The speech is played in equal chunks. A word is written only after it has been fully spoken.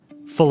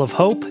Full of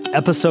Hope,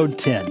 Episode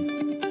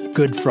 10,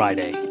 Good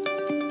Friday.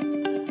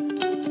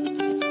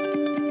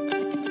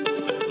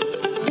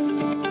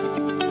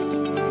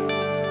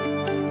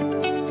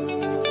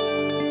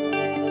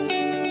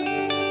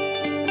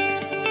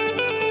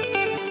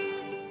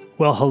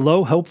 Well,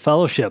 hello, Hope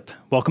Fellowship.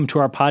 Welcome to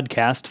our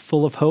podcast,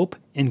 Full of Hope,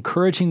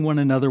 encouraging one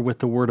another with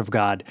the Word of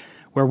God,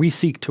 where we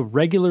seek to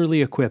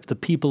regularly equip the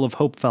people of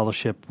Hope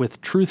Fellowship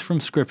with truth from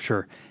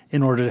Scripture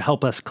in order to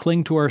help us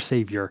cling to our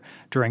Savior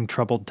during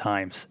troubled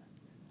times.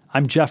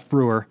 I'm Jeff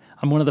Brewer.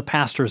 I'm one of the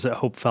pastors at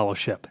Hope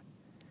Fellowship.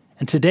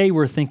 And today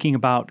we're thinking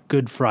about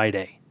Good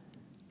Friday.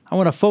 I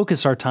want to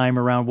focus our time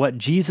around what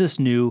Jesus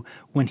knew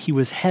when he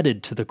was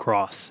headed to the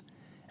cross.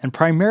 And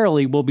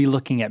primarily we'll be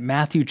looking at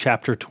Matthew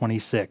chapter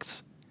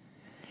 26.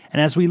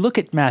 And as we look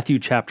at Matthew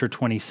chapter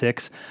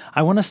 26,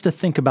 I want us to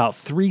think about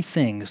three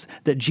things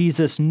that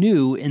Jesus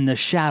knew in the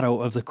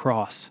shadow of the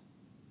cross.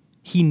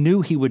 He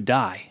knew he would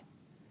die.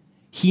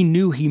 He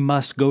knew he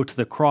must go to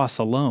the cross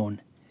alone.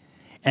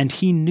 And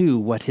he knew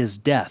what his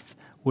death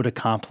would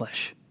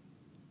accomplish.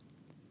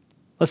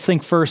 Let's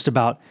think first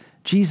about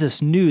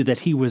Jesus knew that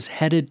he was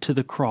headed to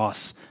the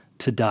cross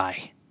to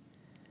die.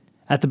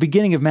 At the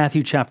beginning of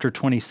Matthew chapter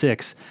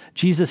 26,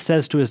 Jesus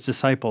says to his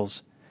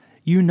disciples,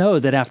 "You know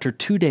that after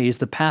 2 days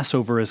the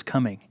Passover is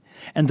coming,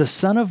 and the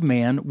Son of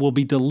Man will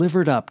be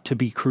delivered up to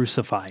be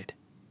crucified."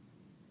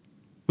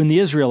 When the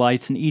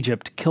Israelites in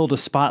Egypt killed a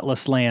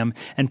spotless lamb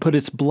and put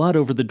its blood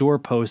over the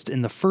doorpost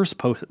in the first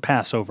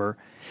Passover,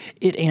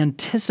 it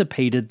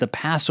anticipated the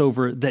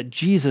Passover that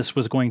Jesus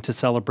was going to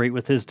celebrate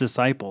with his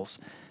disciples,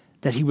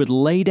 that he would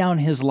lay down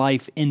his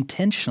life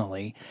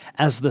intentionally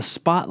as the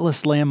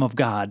spotless Lamb of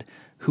God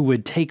who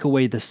would take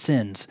away the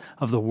sins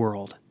of the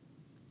world.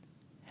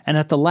 And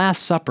at the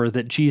Last Supper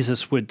that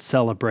Jesus would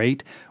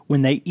celebrate,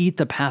 when they eat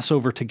the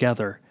Passover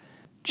together,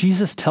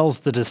 Jesus tells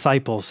the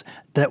disciples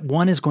that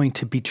one is going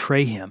to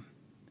betray him.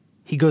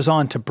 He goes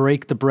on to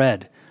break the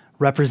bread,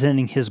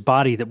 representing his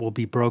body that will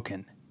be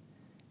broken.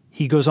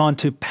 He goes on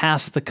to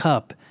pass the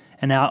cup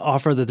and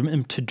offer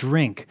them to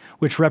drink,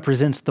 which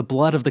represents the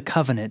blood of the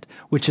covenant,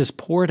 which is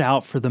poured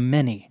out for the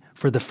many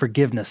for the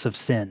forgiveness of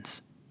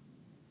sins.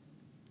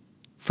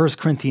 1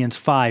 Corinthians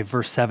 5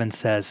 verse 7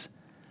 says,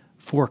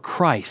 "For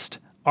Christ,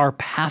 our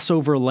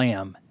Passover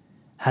lamb,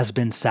 has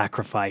been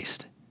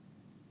sacrificed."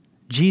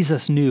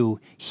 Jesus knew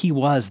he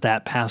was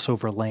that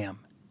Passover lamb.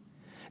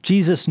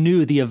 Jesus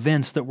knew the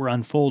events that were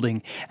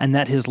unfolding and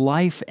that his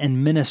life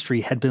and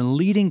ministry had been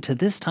leading to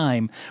this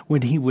time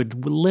when he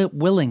would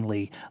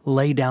willingly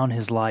lay down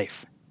his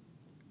life.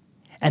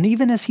 And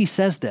even as he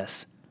says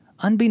this,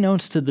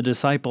 unbeknownst to the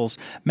disciples,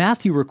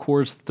 Matthew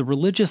records that the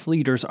religious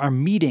leaders are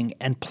meeting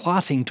and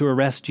plotting to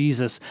arrest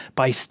Jesus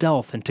by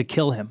stealth and to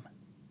kill him.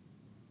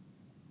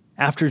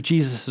 After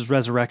Jesus'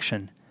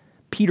 resurrection,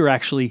 Peter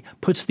actually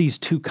puts these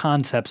two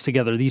concepts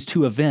together, these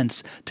two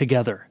events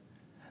together.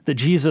 That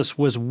Jesus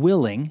was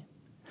willingly,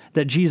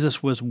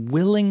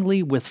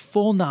 with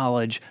full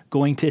knowledge,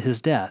 going to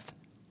his death.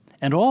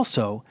 And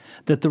also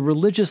that the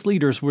religious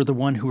leaders were the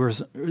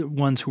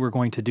ones who were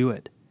going to do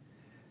it.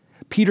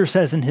 Peter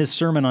says in his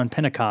sermon on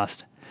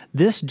Pentecost,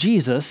 "This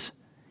Jesus,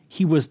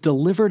 he was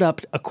delivered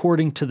up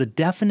according to the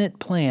definite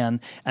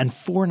plan and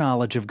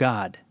foreknowledge of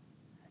God.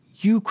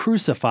 You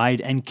crucified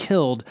and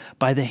killed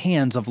by the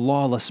hands of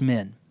lawless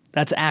men."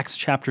 That's Acts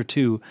chapter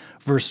 2,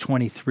 verse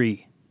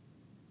 23.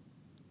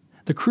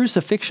 The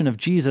crucifixion of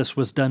Jesus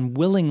was done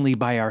willingly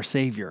by our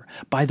Savior,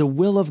 by the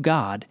will of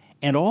God,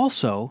 and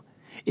also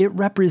it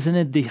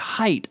represented the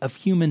height of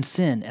human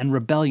sin and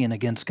rebellion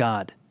against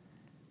God.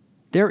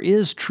 There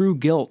is true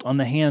guilt on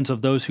the hands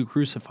of those who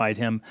crucified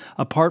him,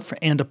 apart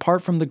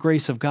from the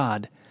grace of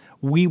God,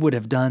 we would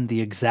have done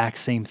the exact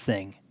same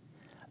thing.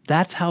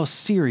 That's how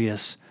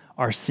serious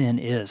our sin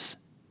is.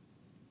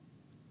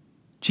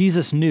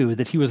 Jesus knew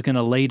that he was going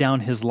to lay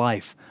down his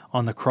life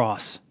on the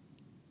cross.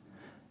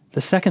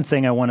 The second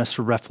thing I want us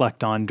to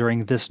reflect on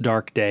during this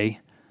dark day,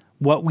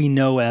 what we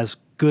know as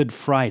Good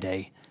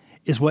Friday,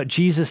 is what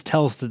Jesus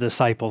tells the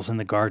disciples in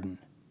the garden.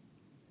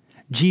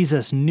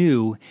 Jesus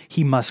knew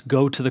he must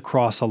go to the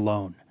cross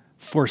alone,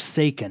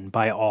 forsaken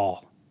by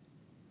all.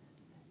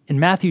 In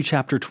Matthew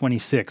chapter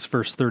 26,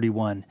 verse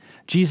 31,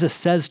 Jesus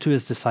says to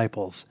his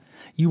disciples,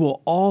 "You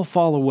will all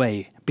fall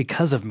away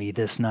because of me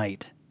this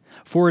night.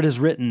 For it is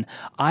written,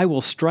 I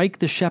will strike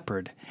the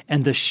shepherd,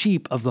 and the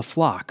sheep of the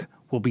flock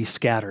will be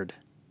scattered."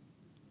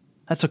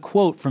 That's a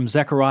quote from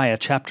Zechariah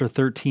chapter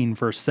 13,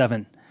 verse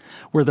 7,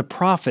 where the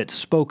prophet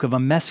spoke of a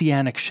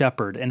messianic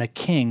shepherd and a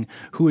king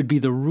who would be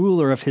the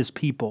ruler of his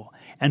people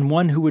and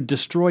one who would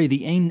destroy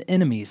the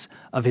enemies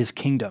of his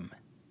kingdom.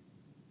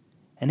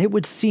 And it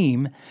would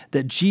seem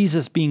that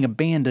Jesus being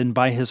abandoned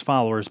by his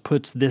followers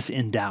puts this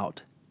in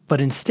doubt. But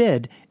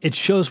instead, it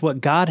shows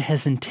what God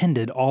has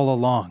intended all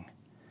along.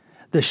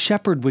 The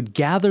shepherd would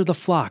gather the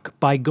flock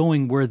by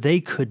going where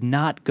they could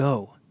not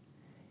go.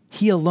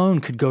 He alone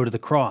could go to the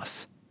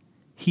cross.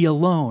 He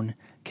alone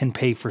can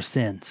pay for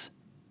sins.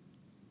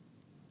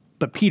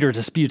 But Peter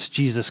disputes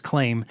Jesus'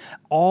 claim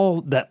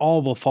that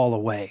all will fall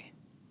away.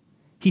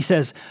 He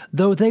says,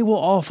 "Though they will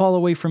all fall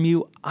away from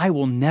you, I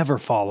will never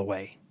fall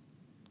away."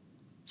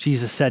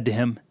 Jesus said to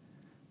him,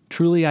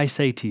 "Truly I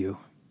say to you,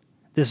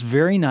 this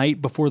very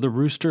night before the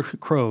rooster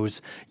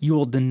crows, you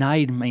will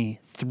deny me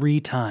 3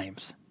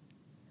 times."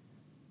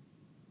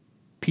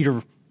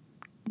 Peter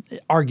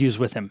argues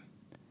with him.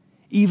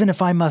 "Even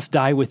if I must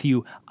die with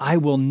you, I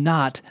will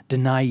not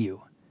deny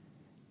you."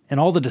 And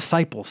all the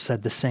disciples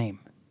said the same.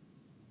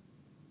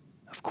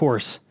 Of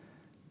course,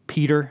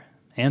 Peter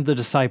and the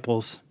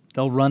disciples,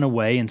 they'll run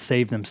away and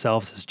save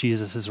themselves as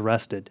Jesus is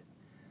arrested.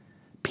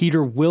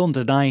 Peter will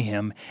deny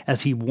him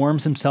as he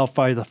warms himself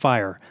by the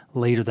fire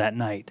later that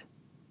night.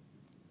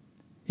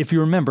 If you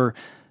remember,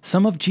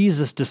 some of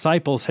Jesus'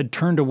 disciples had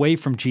turned away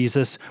from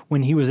Jesus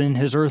when he was in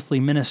his earthly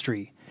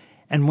ministry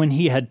and when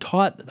he had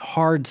taught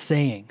hard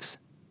sayings.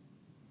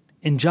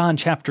 In John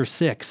chapter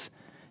 6,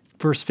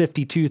 verse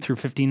 52 through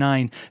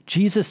 59,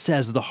 Jesus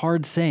says the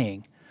hard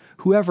saying,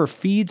 "Whoever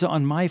feeds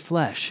on my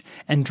flesh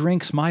and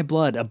drinks my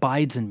blood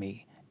abides in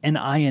me, and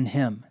I in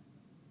him."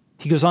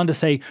 He goes on to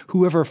say,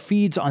 "Whoever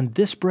feeds on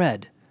this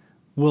bread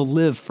will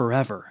live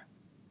forever."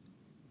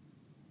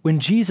 When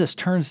Jesus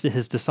turns to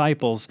his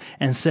disciples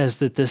and says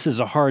that this is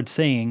a hard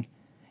saying,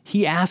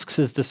 he asks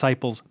his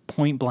disciples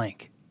point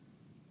blank,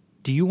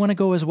 "Do you want to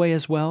go his way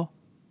as well?"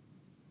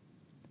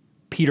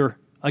 Peter,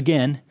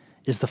 again,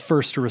 is the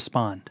first to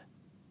respond.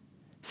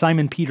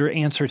 Simon Peter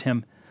answered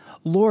him,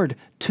 "Lord,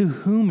 to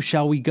whom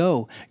shall we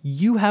go?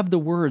 You have the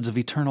words of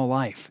eternal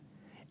life,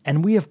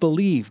 and we have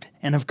believed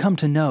and have come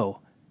to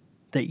know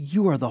that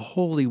you are the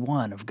Holy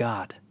One of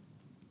God."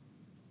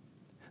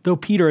 Though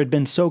Peter had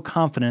been so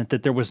confident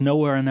that there was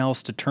nowhere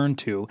else to turn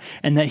to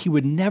and that he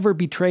would never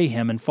betray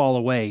him and fall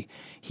away,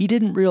 he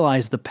didn't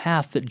realize the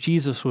path that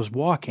Jesus was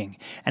walking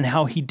and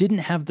how he didn't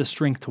have the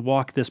strength to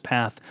walk this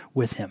path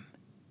with him.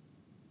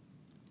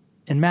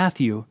 In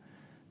Matthew,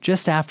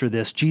 just after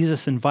this,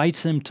 Jesus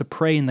invites them to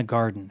pray in the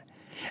garden,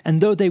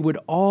 and though they would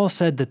all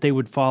said that they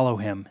would follow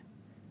him,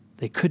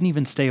 they couldn't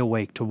even stay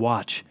awake to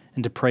watch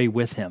and to pray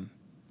with him.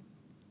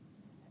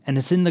 And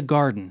it's in the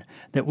garden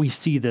that we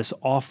see this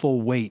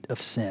awful weight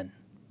of sin.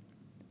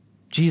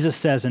 Jesus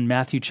says in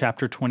Matthew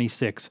chapter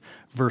 26,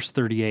 verse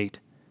 38,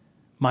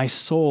 "My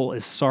soul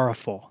is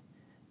sorrowful,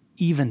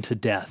 even to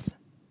death."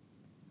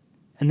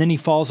 And then he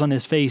falls on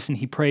his face and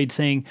he prayed,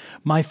 saying,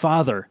 "My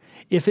Father,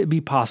 if it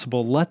be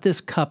possible, let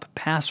this cup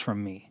pass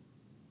from me.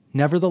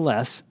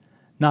 Nevertheless,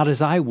 not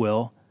as I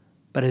will,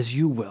 but as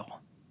you will."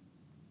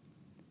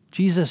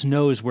 Jesus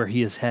knows where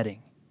he is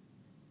heading.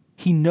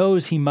 He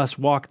knows he must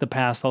walk the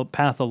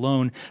path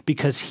alone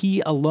because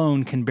he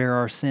alone can bear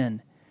our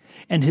sin.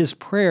 And in his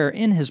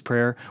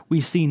prayer,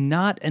 we see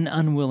not an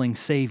unwilling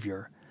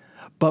Savior,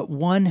 but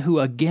one who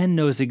again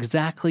knows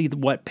exactly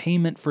what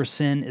payment for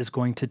sin is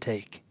going to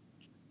take.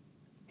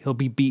 He'll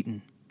be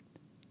beaten,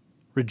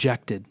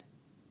 rejected,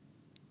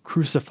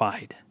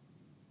 crucified.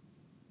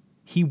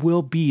 He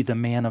will be the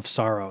man of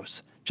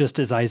sorrows, just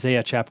as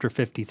Isaiah chapter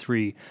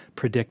 53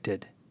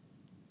 predicted.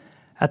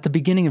 At the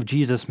beginning of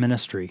Jesus'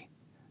 ministry,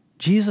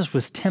 Jesus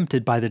was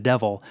tempted by the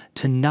devil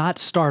to not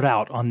start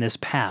out on this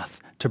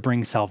path to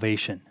bring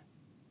salvation.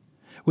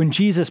 When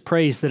Jesus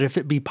prays that if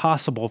it be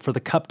possible for the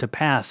cup to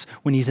pass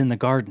when he's in the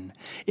garden,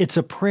 it's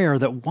a prayer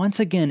that once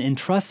again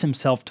entrusts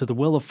himself to the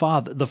will of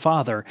the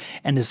Father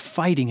and is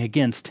fighting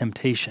against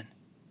temptation.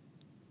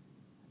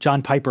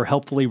 John Piper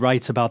helpfully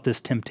writes about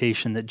this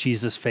temptation that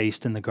Jesus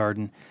faced in the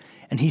garden,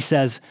 and he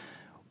says,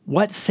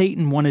 "What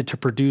Satan wanted to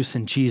produce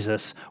in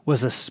Jesus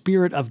was a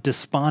spirit of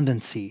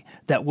despondency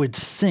that would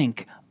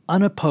sink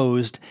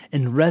unopposed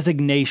in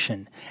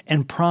resignation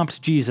and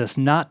prompt Jesus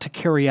not to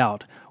carry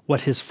out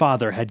what his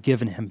Father had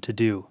given him to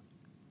do."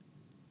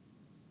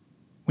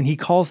 When he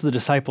calls the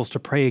disciples to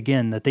pray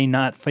again that they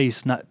not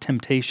face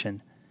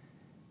temptation,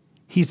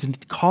 he's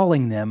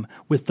calling them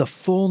with the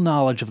full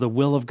knowledge of the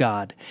will of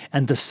God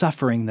and the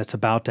suffering that's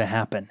about to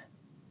happen.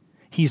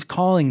 He's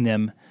calling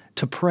them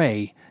to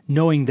pray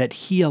knowing that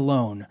he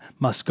alone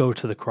must go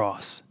to the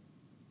cross.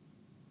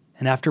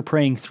 And after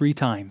praying 3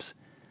 times,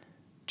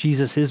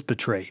 Jesus is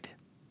betrayed,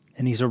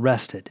 and he's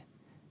arrested,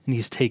 and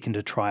he's taken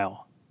to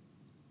trial.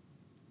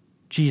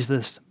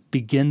 Jesus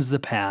begins the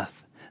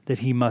path that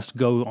he must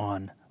go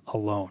on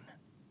alone.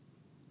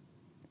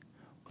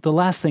 The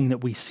last thing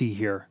that we see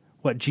here,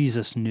 what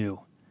Jesus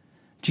knew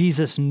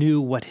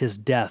what his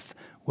death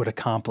would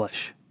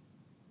accomplish.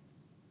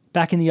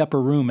 Back in the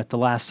upper room at the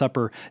Last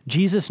Supper,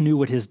 Jesus knew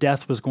what his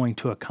death was going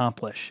to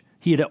accomplish.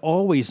 He had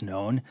always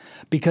known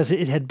because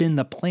it had been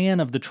the plan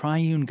of the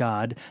triune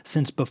God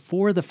since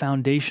before the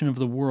foundation of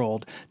the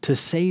world to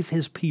save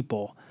his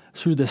people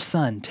through the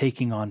Son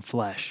taking on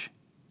flesh.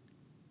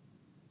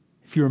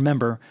 If you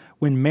remember,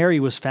 when Mary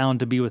was found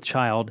to be with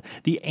child,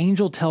 the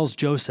angel tells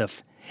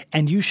Joseph,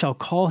 "And you shall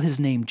call his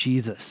name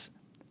Jesus,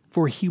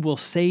 for he will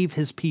save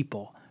his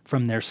people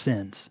from their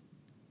sins."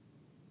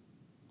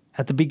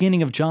 At the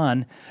beginning of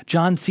John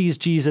sees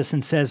Jesus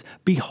and says,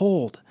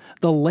 "Behold,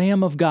 the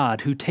Lamb of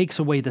God who takes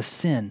away the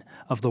sin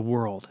of the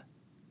world."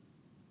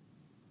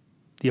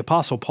 The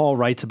Apostle Paul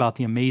writes about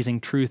the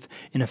amazing truth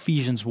in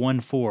Ephesians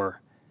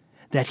 1:4,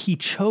 that he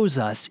chose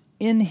us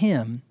in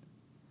him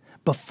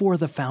before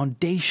the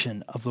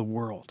foundation of the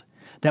world,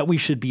 that we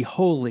should be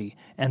holy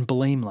and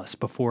blameless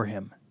before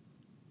him.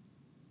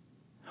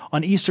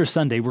 On Easter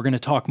Sunday, we're going to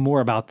talk more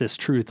about this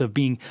truth of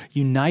being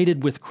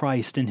united with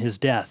Christ in his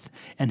death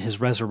and his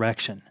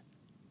resurrection.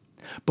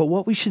 But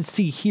what we should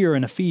see here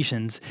in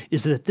Ephesians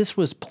is that this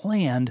was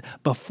planned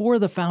before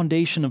the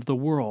foundation of the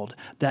world,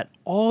 that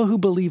all who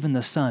believe in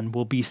the Son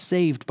will be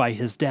saved by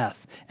his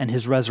death and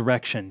his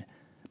resurrection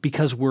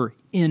because we're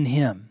in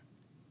him.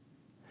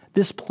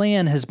 This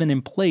plan has been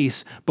in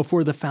place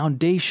before the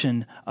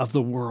foundation of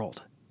the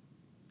world,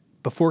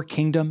 before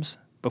kingdoms,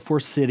 before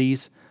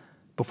cities,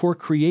 before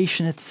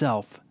creation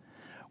itself.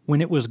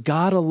 When it was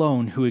God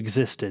alone who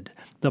existed,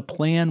 the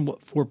plan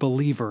for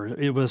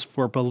it was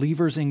for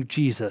believers in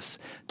Jesus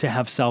to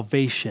have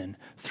salvation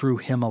through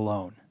him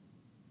alone.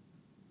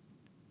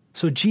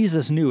 So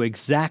Jesus knew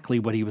exactly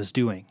what he was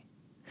doing.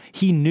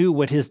 He knew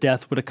what his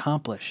death would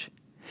accomplish.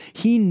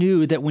 He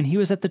knew that when he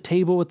was at the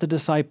table with the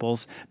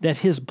disciples, that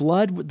his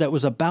blood that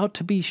was about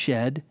to be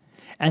shed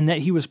and that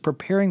he was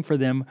preparing for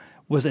them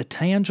was a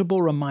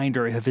tangible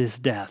reminder of his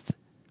death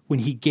when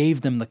he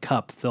gave them the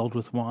cup filled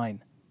with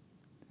wine.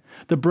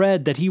 The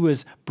bread that he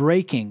was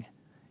breaking,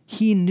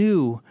 he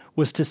knew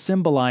was to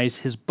symbolize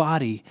his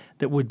body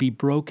that would be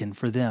broken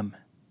for them.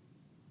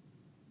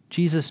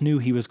 Jesus knew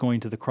he was going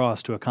to the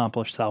cross to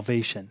accomplish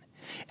salvation,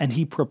 and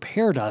he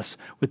prepared us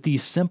with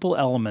these simple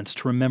elements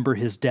to remember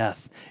his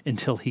death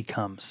until he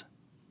comes.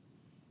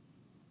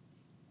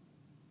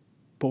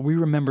 But we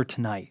remember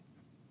tonight,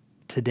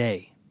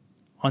 today,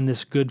 on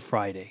this Good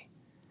Friday,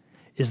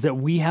 is that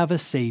we have a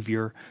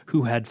Savior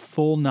who had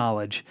full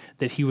knowledge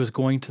that he was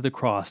going to the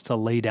cross to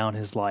lay down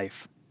his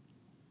life.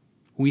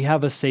 We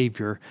have a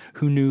Savior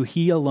who knew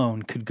he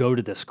alone could go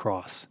to this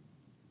cross.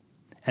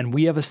 And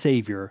we have a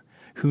Savior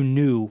who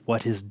knew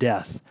what his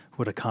death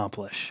would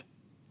accomplish.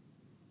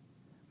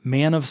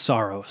 Man of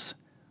sorrows,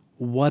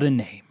 what a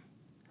name.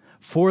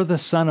 For the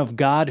Son of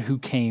God who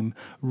came,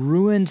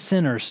 ruined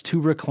sinners to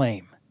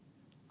reclaim.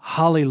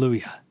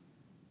 Hallelujah.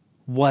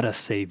 What a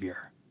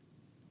Savior.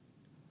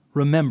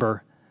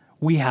 Remember,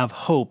 we have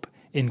hope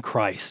in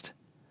Christ.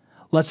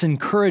 Let's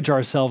encourage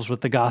ourselves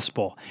with the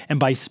gospel and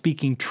by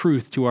speaking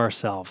truth to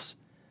ourselves.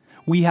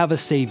 We have a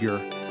Savior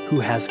who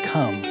has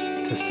come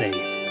to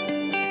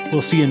save.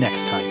 We'll see you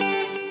next time.